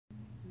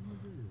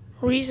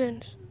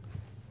reasons.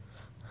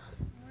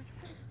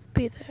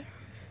 Be there.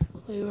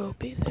 We will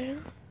be there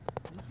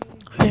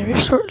very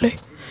shortly.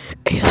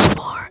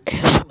 ASMR.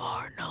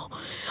 No,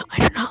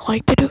 I do not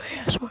like to do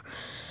ASMR.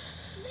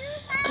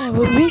 I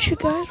will meet you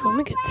guys when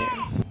we get there.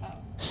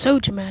 So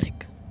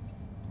dramatic.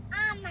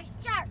 My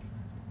shark.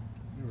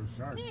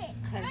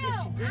 Because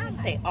if she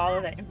didn't say all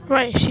of that information,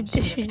 Right, she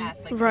would have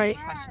asked, like, right.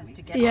 questions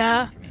to get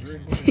Yeah. all the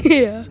information.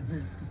 Yeah.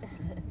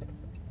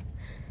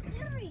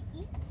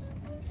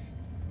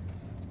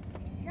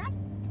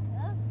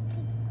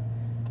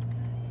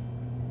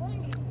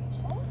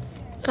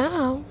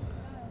 Oh.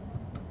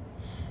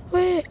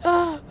 We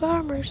are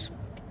farmers.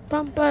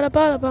 Bum bada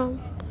bada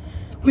bum.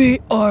 We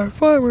are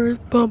farmers.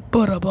 Bum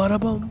bada bada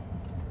bum.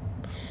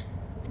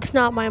 It's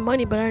not my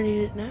money, but I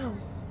need it now.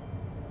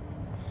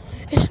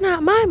 It's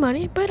not my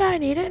money, but I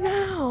need it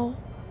now.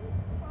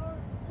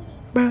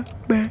 Bah,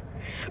 bah,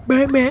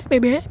 bah, bah, bah, bah,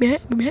 bah, bah,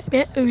 bah,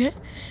 bah,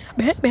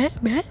 bah,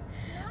 bah,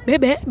 bah,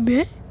 bah,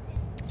 bah.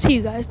 See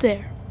you guys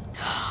there.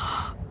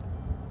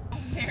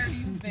 Where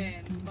you've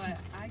been, but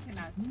I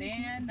cannot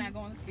stand not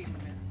going to speed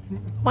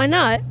limit. Why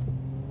not?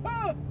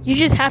 You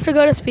just have to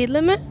go to speed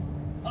limit?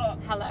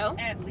 Hello?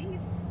 At least.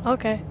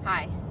 Okay.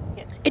 Hi.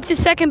 Yes. It's the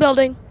second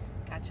building.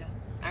 Gotcha.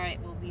 All right,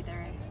 we'll be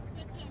there.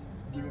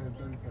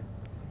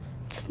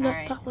 It's not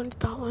Alright. that one, it's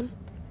that one.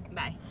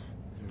 Bye.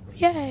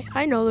 Yay,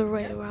 I know the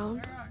way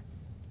around.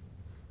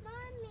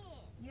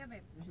 Mommy, Yeah, babe.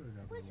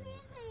 which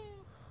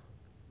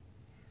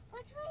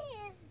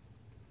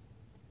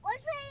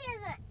way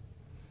is it?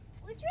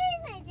 Which way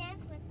is my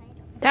dance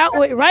recital? That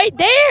way, right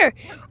there!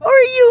 Or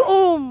are you?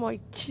 Oh my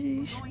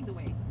jeez. Going the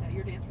way that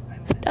your dance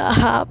recital is.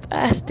 Stop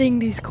asking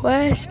these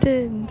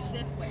questions.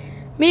 This way.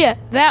 Mia,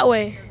 that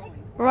way.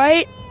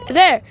 Right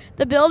there.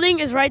 The building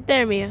is right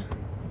there, Mia.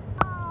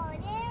 Oh,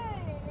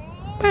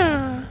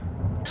 there.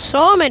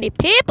 So many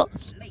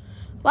peoples.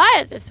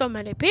 Why is there so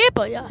many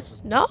people? Yes.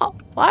 No.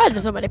 Why are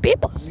there so many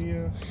peoples?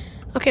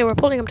 Okay, we're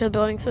pulling up to the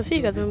building, so see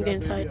you guys when we get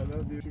inside.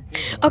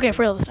 Okay,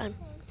 for real this time.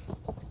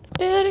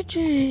 Billie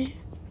Jean,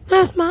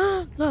 that's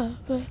my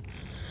lover.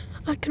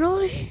 I can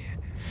only hear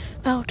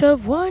out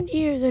of one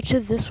ear, which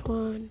is this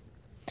one.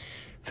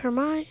 For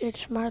mine,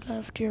 it's my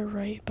left, your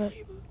right, but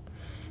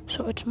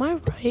so it's my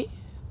right,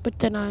 but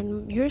then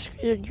on your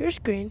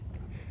screen,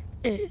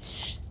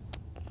 it's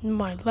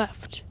my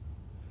left.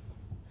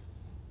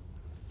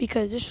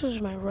 Because this is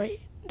my right,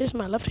 this is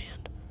my left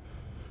hand.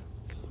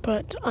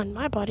 But on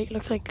my body, it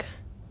looks like,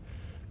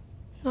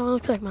 no, it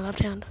looks like my left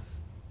hand.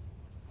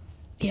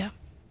 Yeah.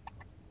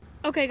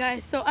 Okay,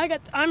 guys, so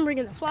I'm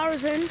bringing the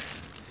flowers in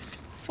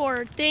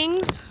for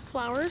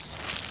flowers.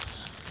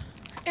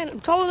 And I'm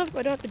tall enough so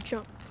I don't have to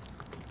jump.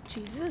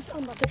 Jesus,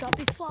 I'm about to drop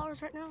these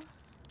flowers right now.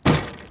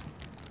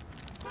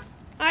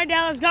 All right,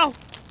 Dad, let's go.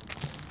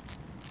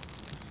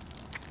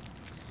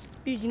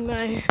 Using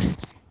my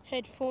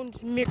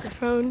headphones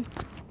microphone.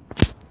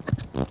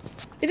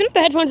 These aren't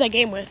the headphones I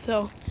game with,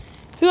 so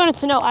if you wanted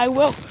to know, I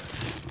will.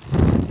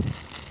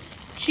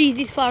 Jeez,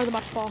 these flowers are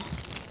about to fall.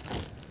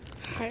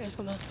 All right, let's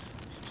go then.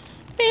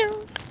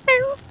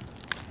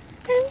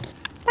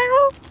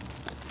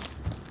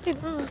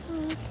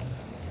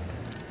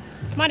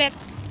 Come on, Dad.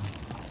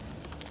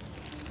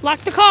 Lock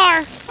the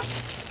car.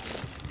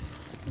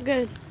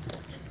 Good.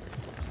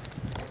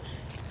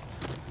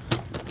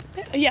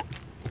 Yeah.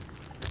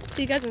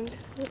 See you guys in.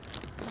 You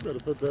better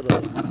put that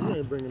up. You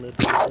ain't bringing that.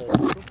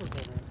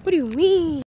 What do you mean?